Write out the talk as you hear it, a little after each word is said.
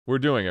We're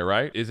doing it,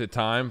 right? Is it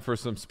time for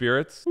some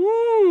spirits?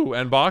 Woo!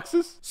 And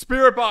boxes?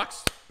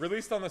 Spiritbox!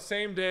 Released on the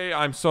same day,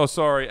 I'm so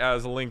sorry,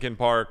 as Linkin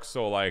Park.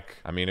 So, like,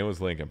 I mean, it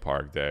was Linkin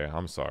Park Day.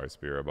 I'm sorry,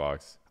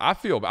 Spiritbox. I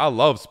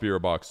love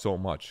Spiritbox so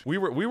much. We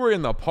were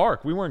in the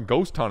park. We weren't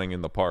ghost hunting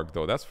in the park,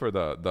 though. That's for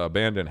the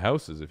abandoned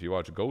houses if you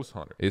watch Ghost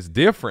Hunter. It's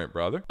different,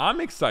 brother. I'm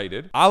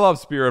excited. I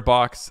love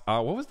Spiritbox.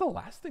 What was the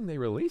last thing they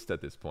released at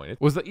this point?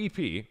 It was the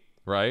EP.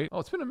 Right? Oh,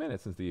 it's been a minute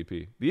since the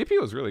EP. The EP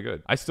was really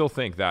good. I still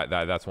think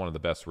that's one of the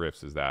best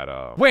riffs is that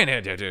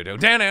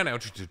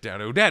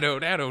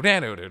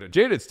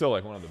Jaded's still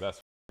like one of the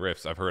best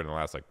riffs I've heard in the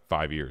last like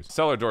 5 years.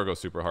 Cellar Door goes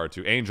super hard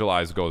too. Angel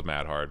Eyes goes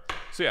mad hard.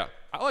 So yeah,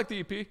 I like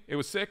the EP. It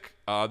was sick.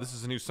 This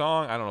is a new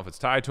song. I don't know if it's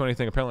tied to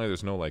anything. Apparently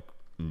there's no like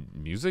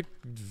music.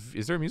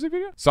 Is there a music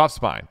video? Soft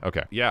Spine.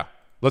 Okay. Yeah.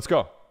 Let's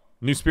go.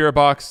 New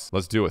Spiritbox.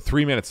 Let's do it.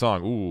 3-minute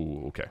song.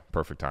 Ooh, okay.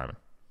 Perfect timing.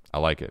 I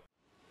like it.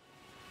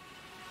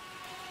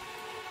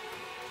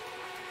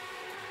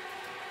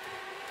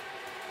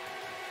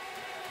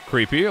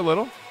 Creepy a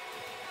little.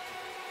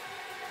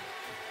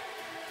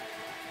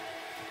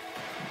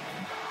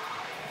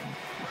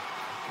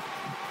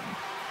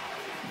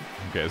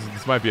 Okay,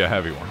 this might be a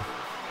heavy one.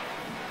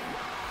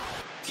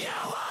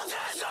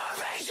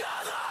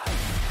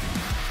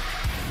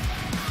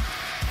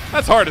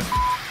 That's hard as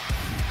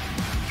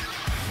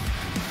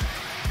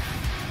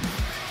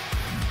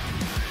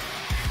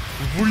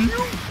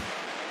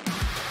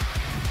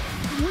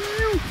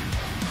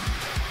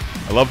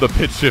I love the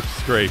pitch shift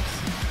scrapes.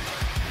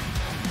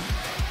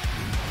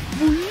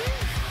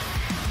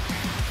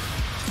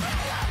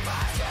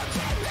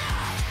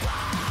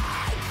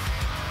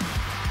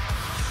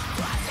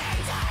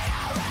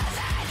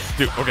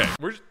 Dude, okay,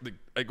 we're just,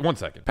 like 1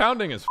 second.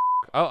 Pounding is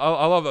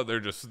I love that they're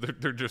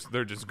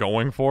just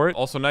going for it.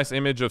 Also, nice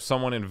image of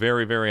someone in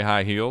very, very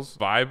high heels.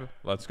 Vibe.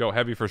 Let's go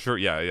heavy for sure.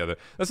 Yeah.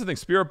 That's the thing.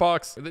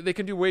 Spiritbox, they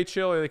can do way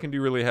chill, or they can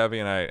do really heavy,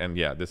 and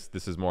yeah, this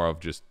is more of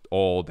just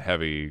old,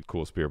 heavy,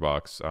 cool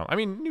Spiritbox. I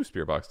mean, new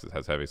Spiritbox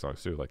has heavy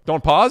songs too. Like,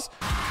 don't pause.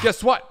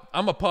 Guess what?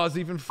 I'm gonna pause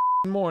even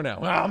more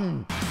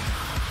now.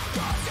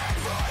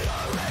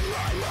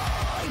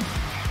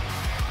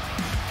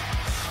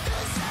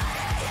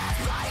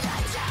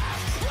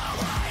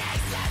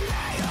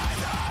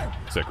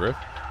 Sick riff.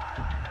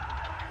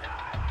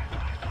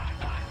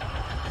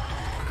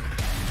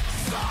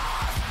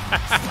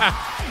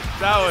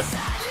 that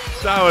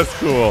was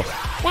cool.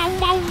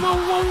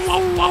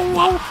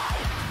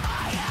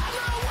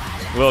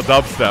 Little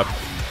dubstep.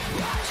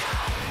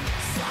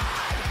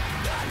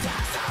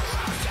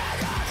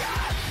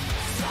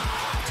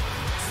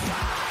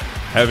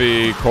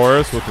 Heavy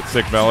chorus with the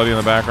sick melody in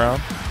the background.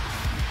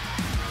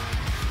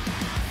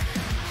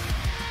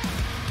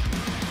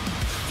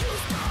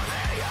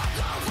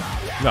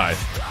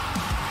 Nice.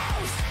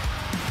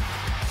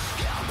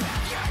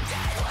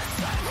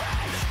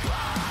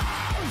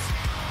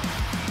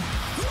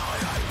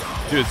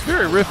 Dude, it's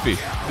very riffy.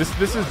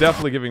 This is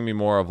definitely giving me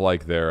more of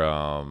like their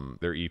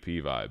EP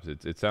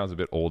vibes. It sounds a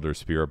bit older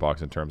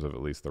Spiritbox in terms of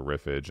at least the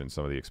riffage and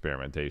some of the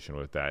experimentation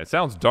with that. It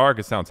sounds dark,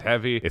 it sounds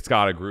heavy, it's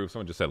got a groove.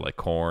 Someone just said like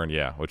Korn,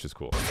 yeah, which is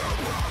cool.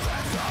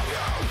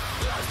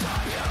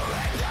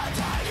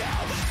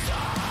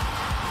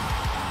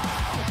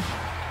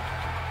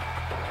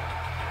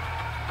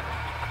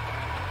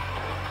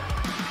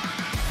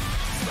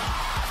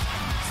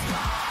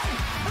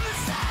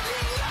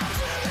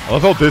 I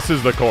love how this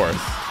is the chorus.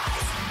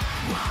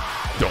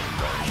 Don't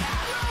go.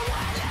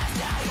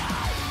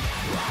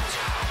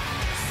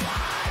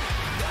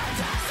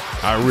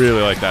 I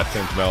really like that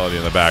synth melody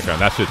in the background.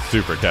 That shit's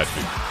super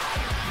catchy.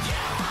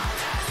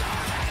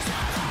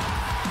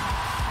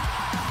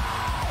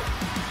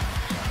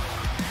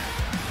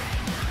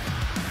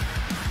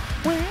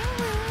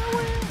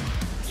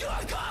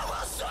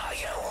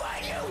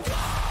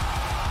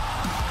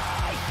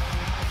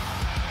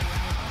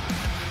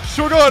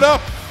 Sugar it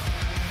up.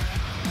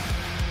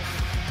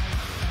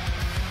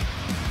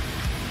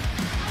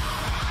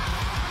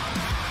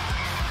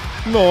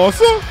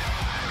 Nossa!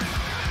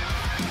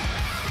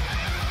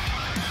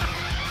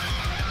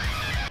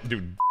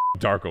 Dude,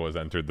 Darko has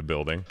entered the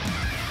building.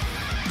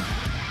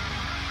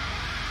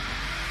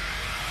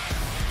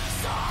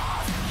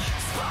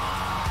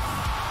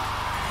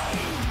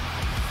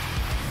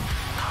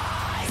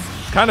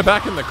 Kind of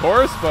back in the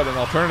chorus, but an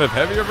alternative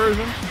heavier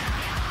version.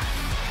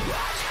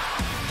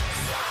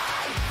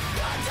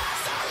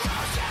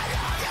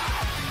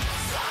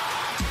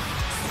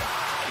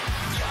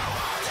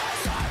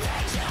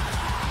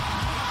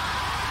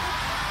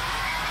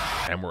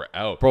 And we're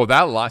out. Bro,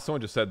 that line,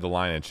 someone just said the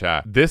line in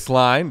chat. This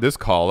line, this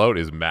call out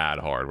is mad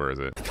hard. Where is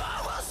it?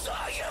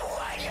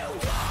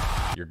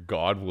 Your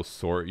God will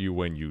sort you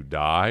when you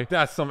die.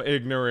 That's some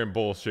ignorant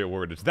bullshit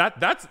wordage.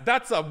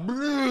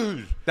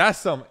 That's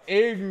some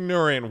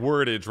ignorant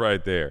wordage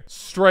right there.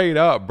 Straight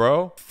up,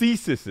 bro.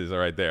 Theses are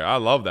right there. I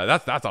love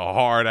that. That's a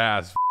hard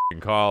ass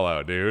call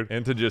out, dude.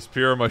 Into just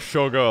pure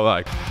Meshuggah,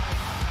 like.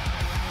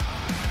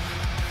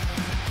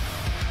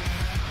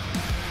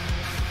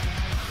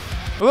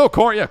 A little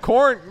Korn, yeah,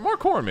 Korn, more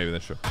Korn maybe than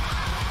sure.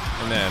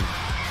 And then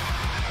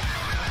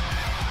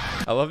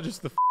I love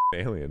just the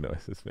alien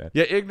noises, man.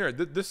 Yeah,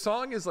 Ignorant. This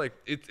song is like,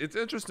 it's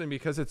interesting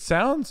because it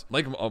sounds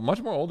like a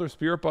much more older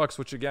Spiritbox,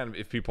 which again,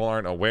 if people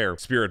aren't aware,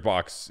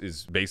 Spiritbox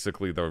is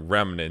basically the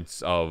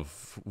remnants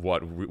of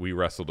what we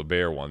wrestled a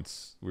bear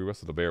once. We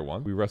wrestled a bear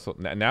once? We wrestled,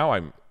 now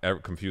I'm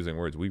confusing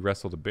words. We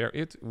wrestled a bear.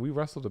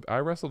 I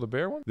wrestled a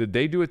bear once? Did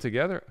they do it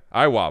together?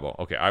 I Wobble.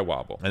 Okay, I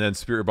Wobble. And then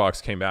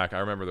Spiritbox came back. I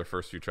remember their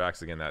first few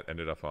tracks again that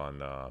ended up on,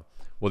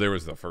 well, there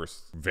was the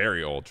first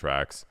very old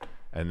tracks.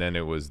 And then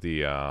it was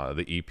the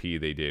EP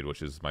they did,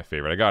 which is my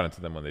favorite. I got into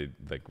them when they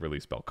like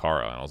released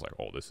Belcara, and I was like,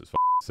 oh, this is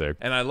sick.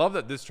 And I love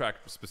that this track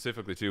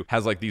specifically too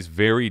has like these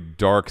very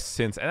dark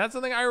synths, and that's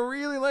something I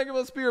really like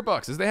about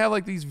Spiritbox is they have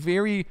like these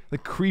very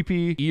like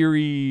creepy,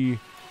 eerie,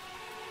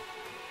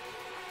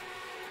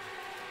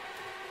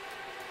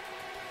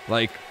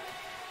 like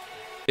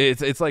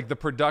it's like the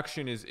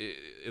production is,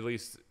 at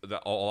least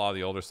a lot of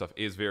the older stuff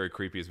is very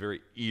creepy. It's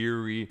very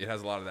eerie. It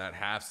has a lot of that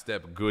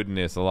half-step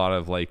goodness, a lot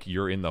of like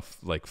you're in the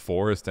like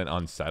forest and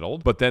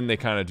unsettled. But then they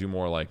kind of do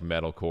more like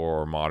metalcore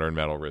or modern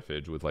metal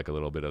riffage with like a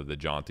little bit of the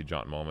jaunty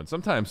jaunt moment.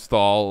 Sometimes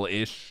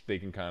Thal-ish, they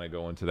can kind of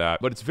go into that.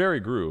 But it's very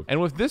groove.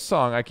 And with this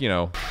song, like, you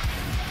know,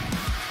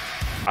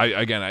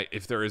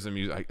 if there is a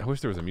music, I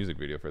wish there was a music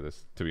video for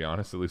this, to be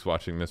honest, at least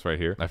watching this right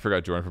here. I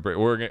forgot Jordan from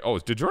Bring. Oh,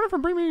 did Jordan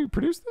from Bring Me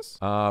produce this?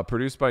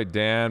 Produced by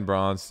Dan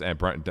Bronze and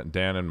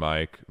Dan and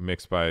Mike,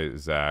 mixed by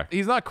Zach.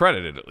 He's not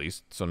credited at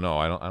least, so no,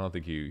 I don't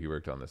think he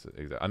worked on this.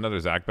 Another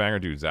Zach banger,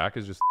 dude. Zach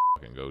is just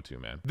fucking go-to,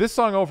 man. This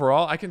song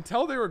overall, I can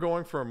tell they were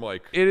going from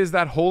like, it is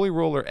that Holy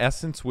Roller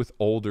essence with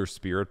older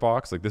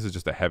Spiritbox. Like this is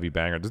just a heavy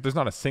banger. There's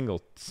not a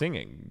single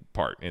singing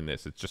part in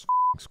this. It's just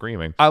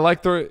screaming. I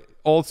like the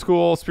old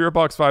school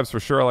Spiritbox vibes for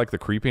sure. I like the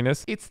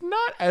creepiness. It's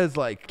not as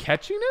like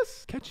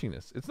catchiness.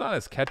 It's not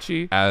as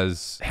catchy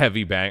as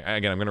heavy bang.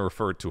 Again, I'm going to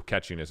refer to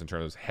catchiness in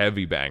terms of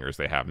heavy bangers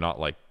they have, not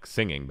like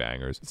singing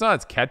bangers. It's not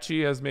as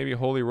catchy as maybe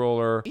Holy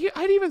Roller.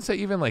 I'd even say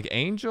even like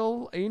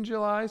Angel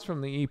Eyes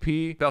from the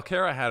EP.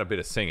 Belcara had a bit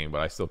of singing,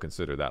 but I still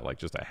consider that like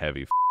just a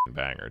heavy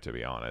banger, to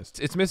be honest.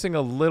 It's missing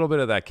a little bit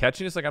of that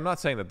catchiness. Like I'm not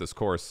saying that this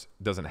chorus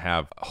doesn't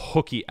have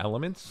hooky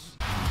elements.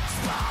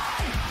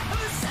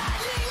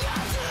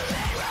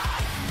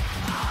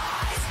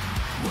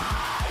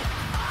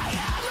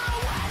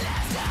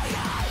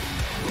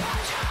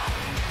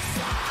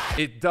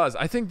 It does.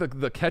 I think the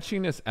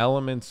catchiness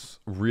elements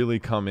really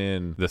come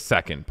in the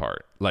second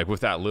part, like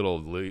with that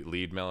little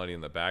lead melody in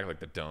the back, like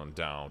the down.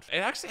 It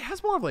actually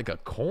has more of like a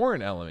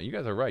Korn element. You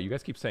guys are right. You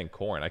guys keep saying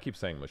Korn. I keep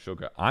saying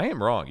Meshuggah. I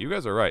am wrong. You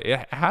guys are right.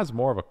 It has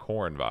more of a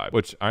Korn vibe,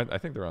 which I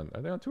think are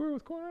they on tour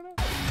with Korn right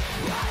now?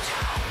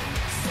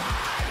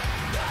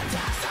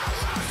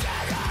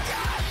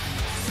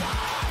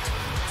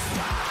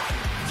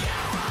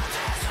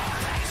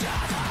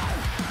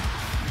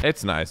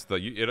 It's nice.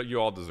 You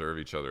all deserve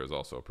each other is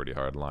also a pretty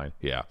hard line.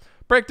 Yeah.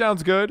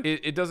 Breakdown's good.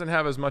 It doesn't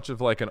have as much of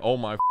like an oh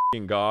my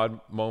f***ing god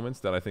moments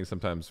that I think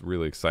sometimes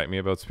really excite me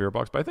about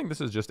Spiritbox, but I think this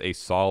is just a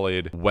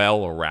solid,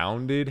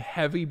 well-rounded,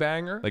 heavy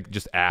banger. Like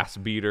just ass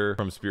beater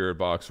from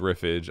Spiritbox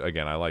riffage.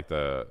 Again, I like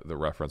the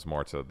reference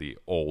more to the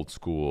old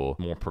school,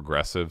 more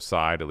progressive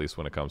side, at least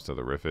when it comes to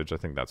the riffage. I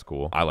think that's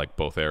cool. I like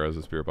both eras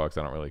of Spiritbox.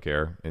 I don't really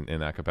care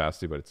in that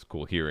capacity, but it's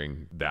cool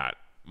hearing that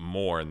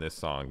more in this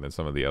song than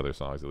some of the other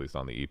songs, at least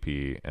on the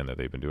EP, and that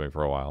they've been doing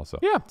for a while. So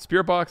yeah,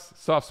 Spiritbox,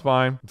 soft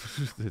spine.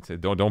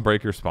 don't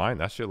break your spine.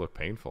 That shit look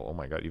painful. Oh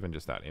my god, even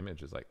just that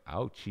image is like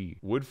ouchie.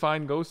 Would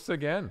find ghosts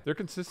again. They're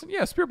consistent.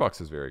 Yeah, Spiritbox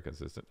is very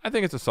consistent. I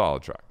think it's a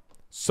solid track.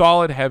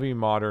 Solid, heavy,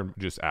 modern,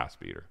 just ass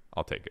beater.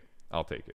 I'll take it.